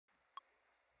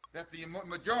that the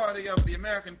majority of the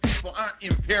American people aren't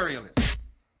imperialists,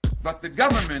 but the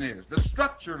government is, the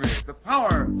structure is, the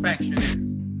power faction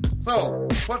is. So,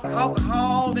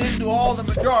 how then do all the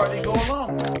majority go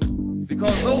along with it?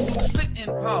 Because those who sit in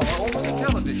power over the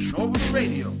television, over the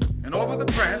radio, and over the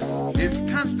press is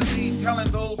constantly telling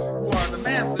those who are the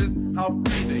masses how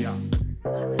free they are.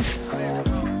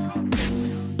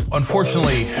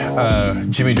 Unfortunately,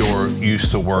 Jimmydore used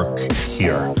to work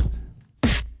here.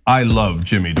 I love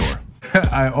Jimmydore.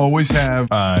 I always have.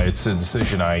 It's a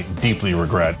decision I deeply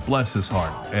regret. Bless his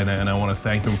heart, and I want to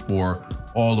thank him for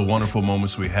all the wonderful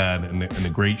moments we had and the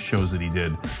great shows that he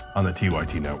did on the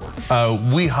TyT network.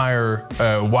 We hire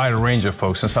a wide range of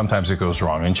folks, and sometimes it goes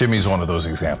wrong, and Jimmy's one of those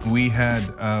examples. We had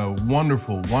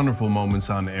wonderful, wonderful moments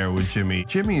on the air with Jimmy.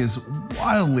 Jimmy is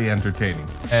wildly entertaining.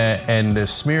 And the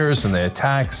smears and the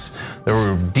attacks, they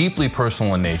were deeply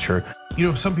personal in nature. You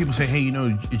know, some people say, hey, you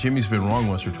know, Jimmy's been wrong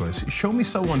once or twice. Show me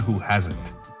someone who hasn't.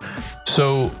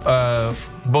 So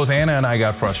both Anna and I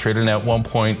got frustrated, and at one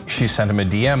point she sent him a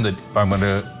DM that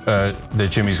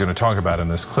that Jimmy's gonna talk about in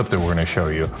this clip that we're gonna show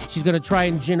you. She's gonna try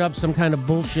and gin up some kind of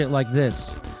bullshit like this,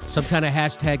 some kind of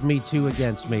hashtag Me Too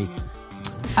against me.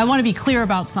 I want to be clear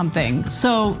about something.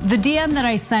 So the DM that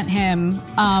I sent him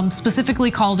specifically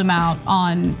called him out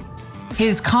on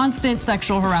his constant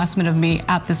sexual harassment of me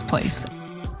at this place.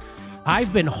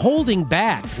 I've been holding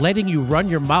back, letting you run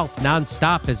your mouth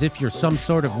nonstop as if you're some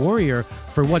sort of warrior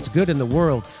for what's good in the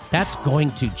world. That's going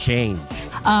to change.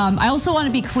 I also want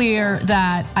to be clear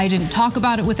that I didn't talk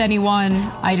about it with anyone.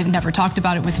 I never talked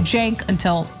about it with Cenk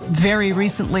until very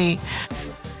recently.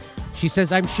 She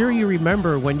says, I'm sure you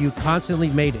remember when you constantly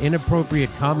made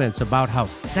inappropriate comments about how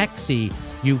sexy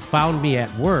you found me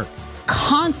at work.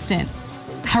 Constant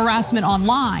harassment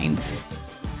online.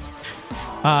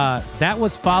 That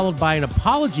was followed by an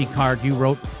apology card you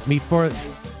wrote me for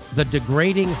the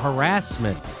degrading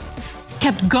harassment.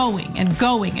 Kept going and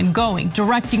going and going,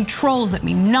 directing trolls at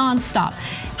me nonstop.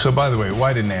 So by the way,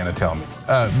 why didn't Anna tell me?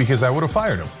 Because I would have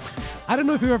fired him. I don't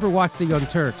know if you ever watched The Young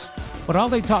Turks, but all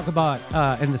they talk about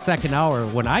in the second hour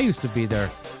when I used to be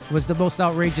there was the most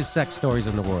outrageous sex stories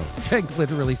in the world. Cenk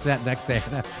literally sat next to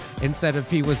Anna and said if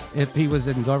he was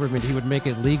in government, he would make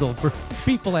it legal for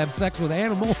people to have sex with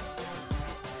animals.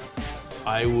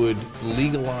 I would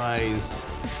legalize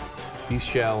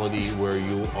bestiality where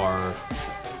you are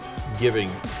giving,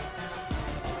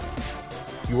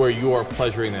 where you are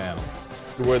pleasuring the animal.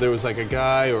 Where there was like a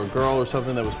guy or a girl or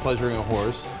something that was pleasuring a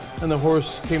horse, and the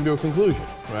horse came to a conclusion,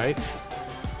 right?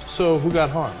 So who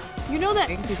got harmed? You know that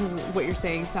because what you're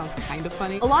saying sounds kind of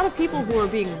funny. A lot of people who are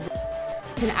being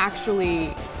can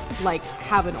actually like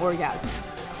have an orgasm.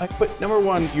 But number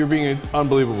one, you're being an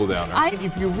unbelievable downer.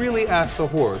 If you really asked the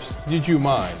horse, did you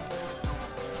mind?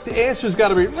 The answer's got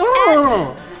to be,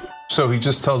 no. So he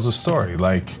just tells a story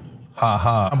like,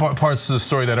 haha. Parts of the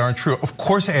story that aren't true. Of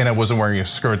course Anna wasn't wearing a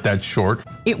skirt that short.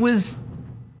 It was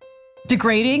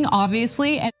degrading,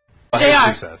 obviously. And they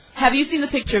are. Have you seen the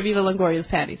picture of Eva Longoria's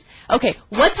panties? Okay,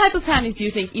 what type of panties do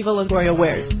you think Eva Longoria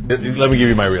wears? Let me give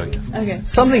you my real guess. Okay.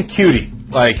 Something cutie,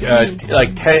 like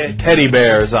teddy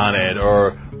bears on it,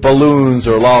 or balloons,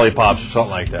 or lollipops, or something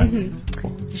like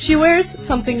that. She wears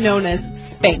something known as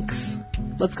Spanx.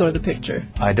 Let's go to the picture.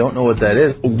 I don't know what that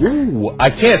is. Ooh, I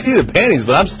can't see the panties,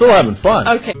 but I'm still having fun.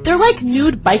 Okay, they're like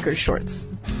nude biker shorts.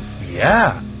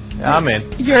 Yeah. I'm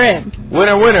in. You're in.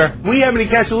 Winner, winner. We happen to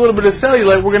catch a little bit of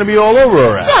cellulite, we're going to be all over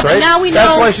her ass, yeah, right? But now we know.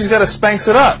 That's why she's got to Spanx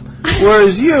it up.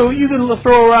 Whereas you can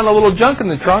throw around a little junk in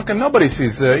the trunk and nobody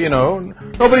sees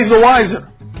nobody's the wiser.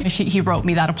 He wrote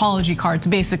me that apology card to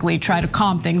basically try to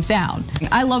calm things down.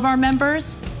 I love our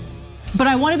members, but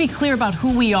I want to be clear about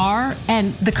who we are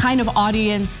and the kind of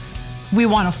audience we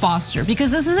want to foster.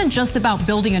 Because this isn't just about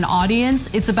building an audience,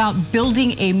 it's about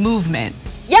building a movement.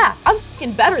 Yeah, I'm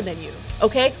fucking better than you.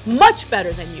 Okay, much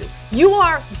better than you. You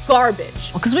are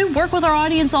garbage. Because we work with our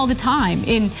audience all the time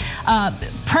in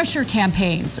pressure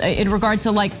campaigns in regard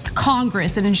to like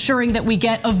Congress and ensuring that we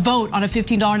get a vote on a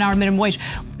 $15 an hour minimum wage.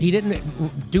 He didn't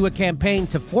do a campaign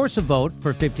to force a vote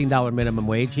for $15 minimum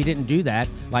wage. He didn't do that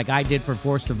like I did for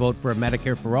forced to vote for a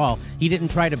Medicare for all. He didn't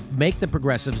try to make the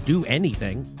progressives do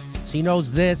anything. So he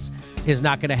knows this is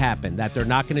not going to happen, that they're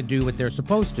not going to do what they're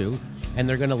supposed to, and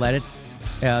they're going to let it.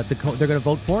 They're going to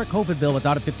vote for a COVID bill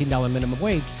without a $15 minimum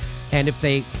wage, and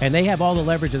they have all the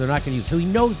leverage that they're not going to use. So he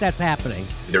knows that's happening.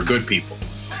 They're good people,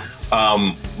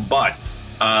 but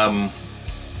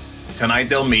tonight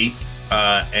they'll meet,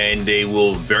 and they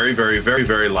will very, very, very,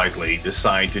 very likely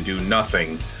decide to do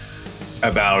nothing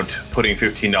about putting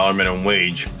 $15 minimum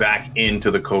wage back into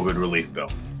the COVID relief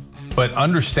bill. But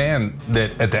understand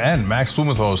that at the end, Max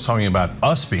Blumenthal is talking about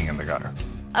us being in the gutter.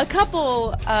 A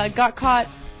couple got caught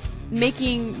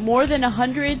making more than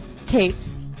 100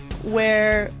 tapes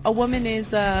where a woman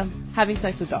is having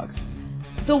sex with dogs.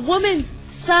 The woman's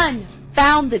son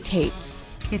found the tapes.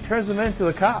 He turns them into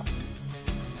the cops.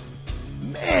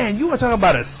 Man, you want to talk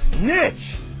about a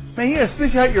snitch? Man, you gonna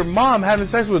snitch out your mom having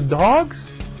sex with dogs?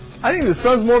 I think the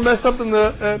son's more messed up than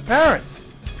the parents.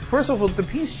 First of all, the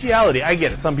bestiality, I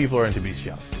get it. Some people are into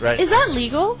bestiality, right? Is that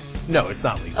legal? No, it's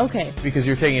not legal. Okay. Because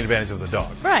you're taking advantage of the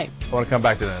dog. Right. I want to come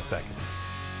back to that in a second.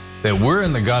 That we're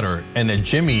in the gutter and that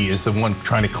Jimmy is the one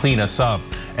trying to clean us up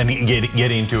and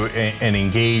get into and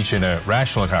engage in a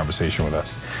rational conversation with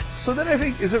us. So then I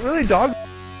think, is it really dog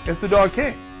if the dog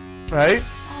came, right?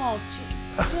 Oh,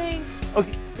 Cenk.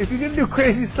 Okay, if you're going to do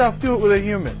crazy stuff, do it with a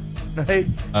human, right?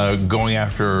 Going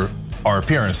after our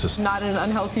appearances. Not in an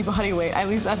unhealthy body weight. At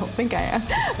least I don't think I am.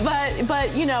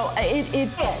 But you know,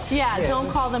 yeah. Don't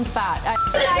call them fat.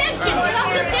 Attention! Get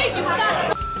off the stage, you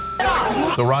fat.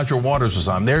 The Roger Waters was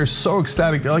on. They're so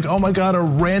ecstatic. They're like, oh my God, a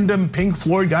random Pink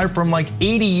Floyd guy from like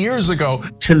 80 years ago.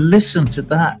 To listen to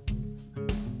that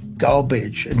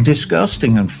garbage and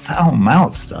disgusting and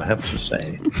foul-mouthed, I have to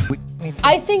say.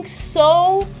 I think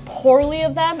so poorly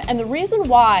of them, and the reason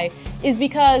why is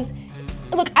because,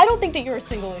 look, I don't think that you're a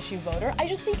single issue voter. I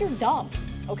just think you're dumb,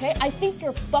 okay? I think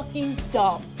you're fucking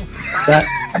dumb. That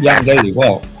young lady,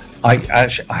 well, I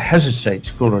hesitate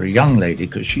to call her a young lady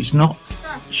because she's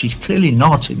clearly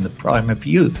not in the prime of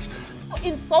youth. How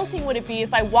insulting would it be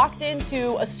if I walked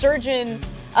into a surgeon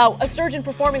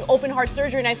performing open heart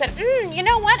surgery and I said, you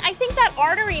know what, I think that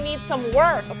artery needs some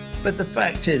work. But the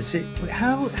fact is,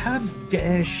 how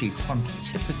dare she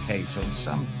pontificate on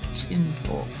some tin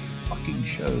pot fucking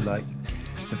show like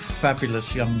the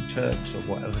Fabulous Young Turks or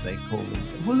whatever they call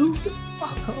themselves? Well, who the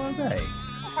fuck are they?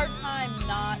 Hard time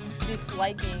not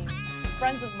disliking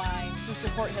friends of mine who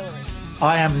support Hillary.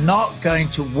 I am not going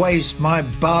to waste my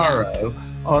borrow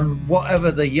on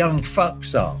whatever the young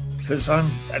fucks are, because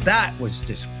that was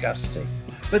disgusting.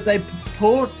 But they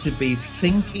purport to be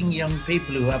thinking young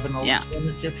people who have an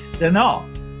alternative. They're not.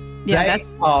 Yeah, they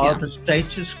are the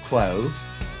status quo.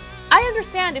 I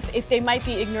understand if they might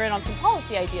be ignorant on some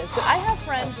policy ideas, but I have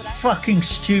friends that Fucking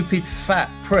stupid fat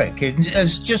prick.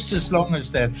 It's just as long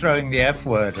as they're throwing the F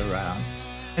word around.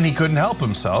 And he couldn't help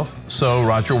himself. So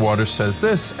Roger Waters says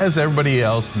this as everybody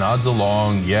else nods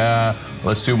along. Yeah,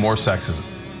 let's do more sexism.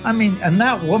 I mean, and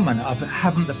that woman, I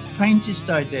haven't the faintest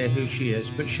idea who she is,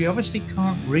 but she obviously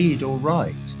can't read or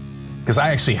write. Because I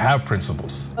actually have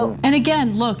principles. And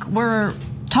again, look, we're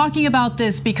talking about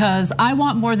this because I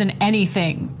want more than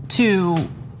anything to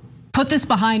put this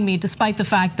behind me, despite the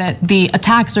fact that the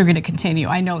attacks are going to continue.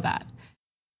 I know that.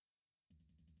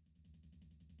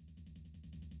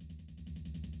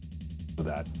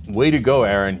 That. Way to go,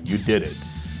 Aaron. You did it.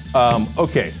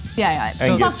 Okay. Yeah. And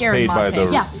So gets fuck Aaron paid by Monte.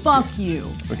 the- Yeah, fuck you.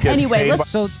 Gets Anyway, paid let's.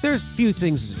 So there's few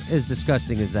things as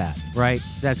disgusting as that, right?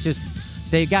 That's just,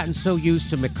 they've gotten so used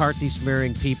to McCarthy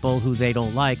smearing people who they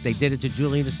don't like. They did it to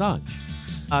Julian Assange.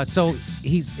 So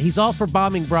he's all for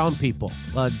bombing brown people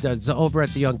over at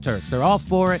the Young Turks. They're all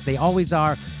for it. They always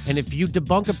are. And if you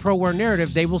debunk a pro-war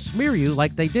narrative, they will smear you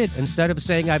like they did. Instead of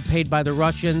saying I'm paid by the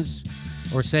Russians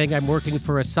or saying I'm working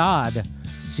for Assad,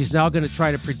 she's now going to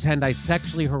try to pretend I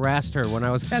sexually harassed her when I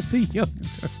was at the Young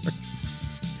Turks.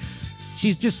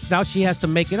 She's just, now she has to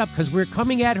make it up because we're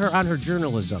coming at her on her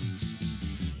journalism.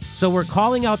 So we're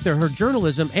calling out her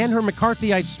journalism and her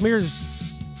McCarthyite smears.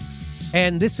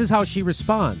 And this is how she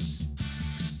responds.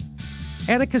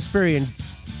 Anna Kasparian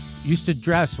used to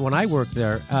dress, when I worked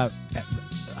there,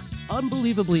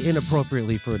 unbelievably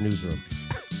inappropriately for a newsroom.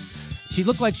 She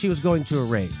looked like she was going to a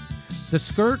rave. The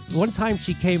skirt, one time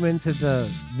she came into the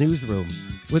newsroom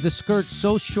with a skirt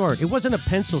so short. It wasn't a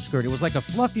pencil skirt. It was like a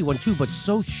fluffy one too, but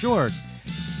so short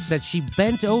that she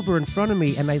bent over in front of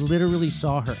me and I literally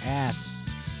saw her ass.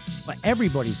 But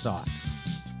everybody saw it.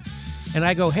 And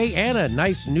I go, hey, Anna,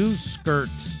 nice news skirt.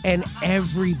 And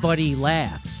everybody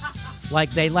laughed.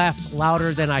 Like they laughed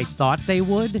louder than I thought they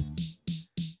would.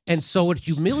 And so it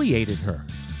humiliated her.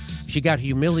 She got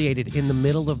humiliated in the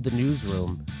middle of the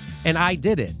newsroom. And I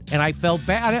did it. And I felt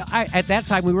bad. At that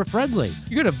time, we were friendly.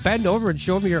 You're going to bend over and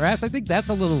show me your ass? I think that's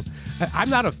a little, I'm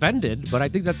not offended, but I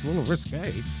think that's a little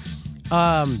risque.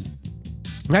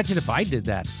 Imagine if I did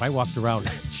that. If I walked around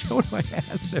showing my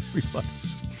ass to everybody.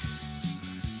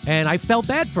 And I felt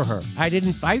bad for her. I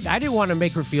didn't want to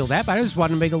make her feel that, but I just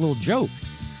wanted to make a little joke.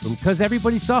 Because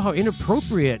everybody saw how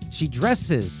inappropriate she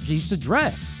dresses. She used to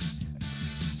dress.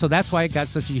 So that's why it got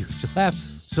such a huge laugh.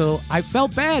 So I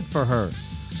felt bad for her.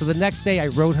 So the next day I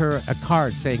wrote her a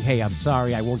card saying, hey, I'm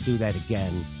sorry, I won't do that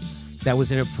again. that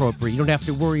was inappropriate. You don't have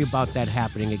to worry about that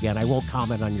happening again. I won't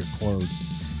comment on your clothes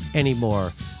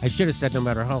anymore. I should have said no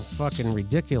matter how fucking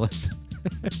ridiculous.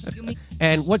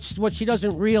 And what she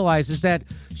doesn't realize is that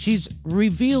she's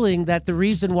revealing that the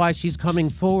reason why she's coming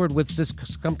forward with this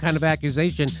some kind of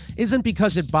accusation isn't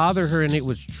because it bothered her and it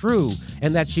was true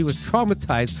and that she was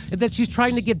traumatized, and that she's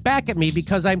trying to get back at me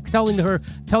because I'm telling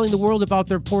the world about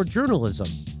their poor journalism.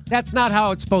 That's not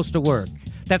how it's supposed to work.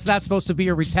 That's not supposed to be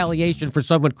a retaliation for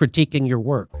someone critiquing your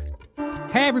work.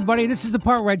 Hey, everybody, this is the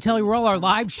part where I tell you where all our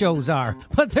live shows are,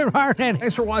 but there aren't any.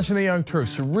 Thanks for watching The Young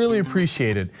Turks. We really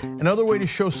appreciate it. Another way to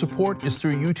show support is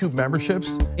through YouTube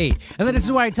memberships. Hey, and then this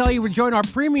is why I tell you to join our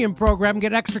premium program and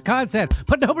get extra content,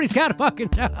 but nobody's got a fucking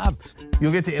job.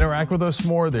 You'll get to interact with us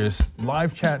more. There's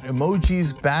live chat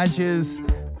emojis, badges.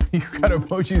 You've got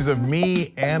emojis of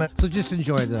me, Anna. So just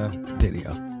enjoy the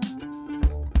video.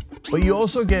 But you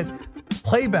also get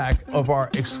playback of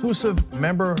our exclusive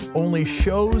member-only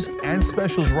shows and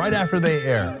specials right after they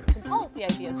air. Some policy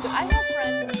ideas, but I have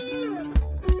friends.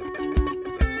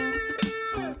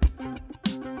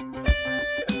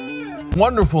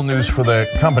 Wonderful news for the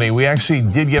company. We actually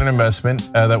did get an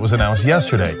investment that was announced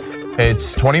yesterday.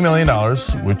 It's $20 million,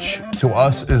 which to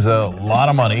us is a lot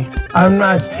of money. I'm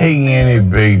not taking any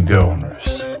big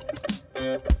donors.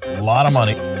 A lot of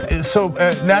money. So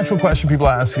natural question people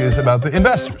ask is about the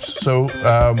investors. So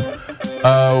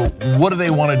what do they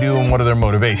want to do and what are their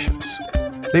motivations?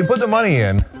 They put the money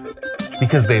in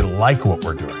because they like what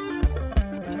we're doing.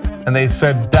 And they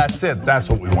said, that's it, that's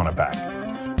what we want to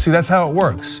back. See, that's how it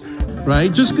works.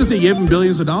 Right? Just because they gave them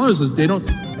billions of dollars,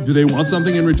 do they want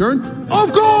something in return?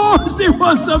 Of course they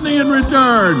want something in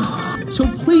return. So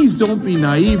please don't be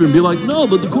naive and be like, no,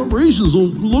 but the corporations will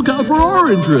look out for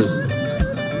our interests.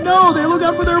 No, they look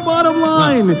out for their bottom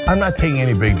line. I'm not taking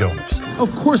any big donors.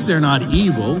 Of course they're not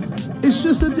evil. It's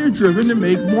just that they're driven to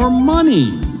make more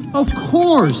money. Of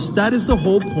course, that is the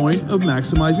whole point of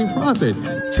maximizing profit.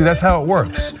 See, that's how it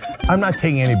works. I'm not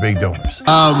taking any big donors.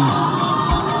 All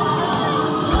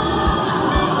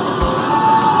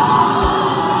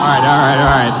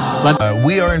right.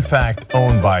 We are in fact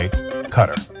owned by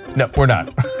Qatar. No, we're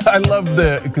not. I love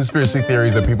the conspiracy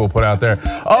theories that people put out there.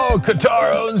 Oh,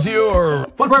 Qatar owns you, or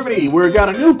Fun for everybody. We've got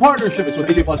a new partnership. It's with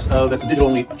AJ Plus. That's a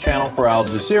digital-only channel for Al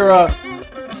Jazeera.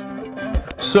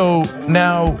 So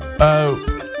now,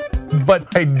 but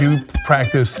I do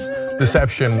practice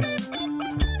deception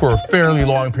for a fairly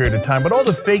long period of time. But all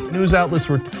the fake news outlets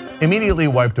were immediately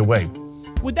wiped away.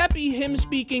 Would that be him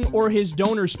speaking or his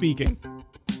donor speaking?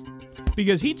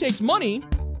 Because he takes money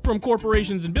from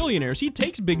corporations and billionaires. He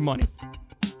takes big money.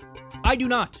 I do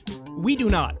not. We do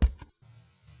not.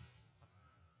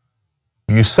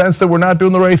 If you sense that we're not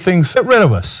doing the right things, get rid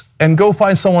of us and go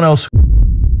find someone else.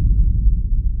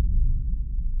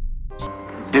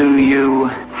 Do you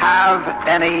have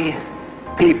any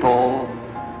people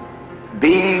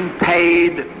being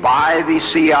paid by the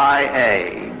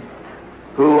CIA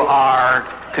who are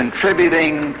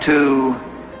contributing to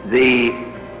the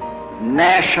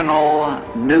national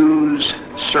news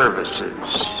services,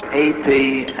 AP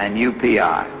and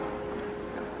UPI?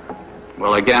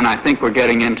 Well, again, I think we're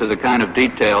getting into the kind of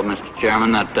detail, Mr.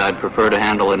 Chairman, that I'd prefer to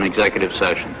handle in executive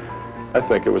session. I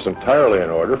think it was entirely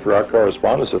in order for our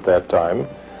correspondents at that time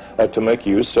to make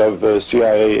use of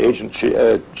CIA agent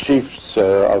chiefs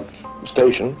of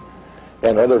station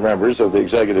and other members of the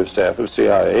executive staff of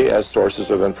CIA as sources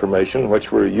of information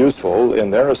which were useful in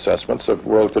their assessments of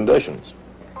world conditions.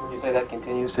 Would you say that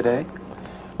continues today?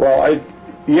 Well,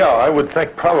 I would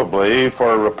think probably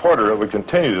for a reporter it would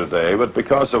continue today, but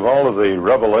because of all of the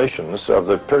revelations of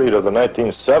the period of the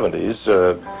 1970s,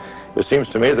 it seems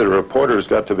to me that a reporter's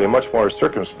got to be much more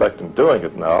circumspect in doing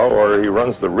it now, or he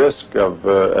runs the risk of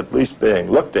at least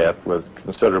being looked at with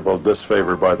considerable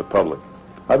disfavor by the public.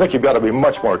 I think you've got to be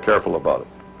much more careful about it.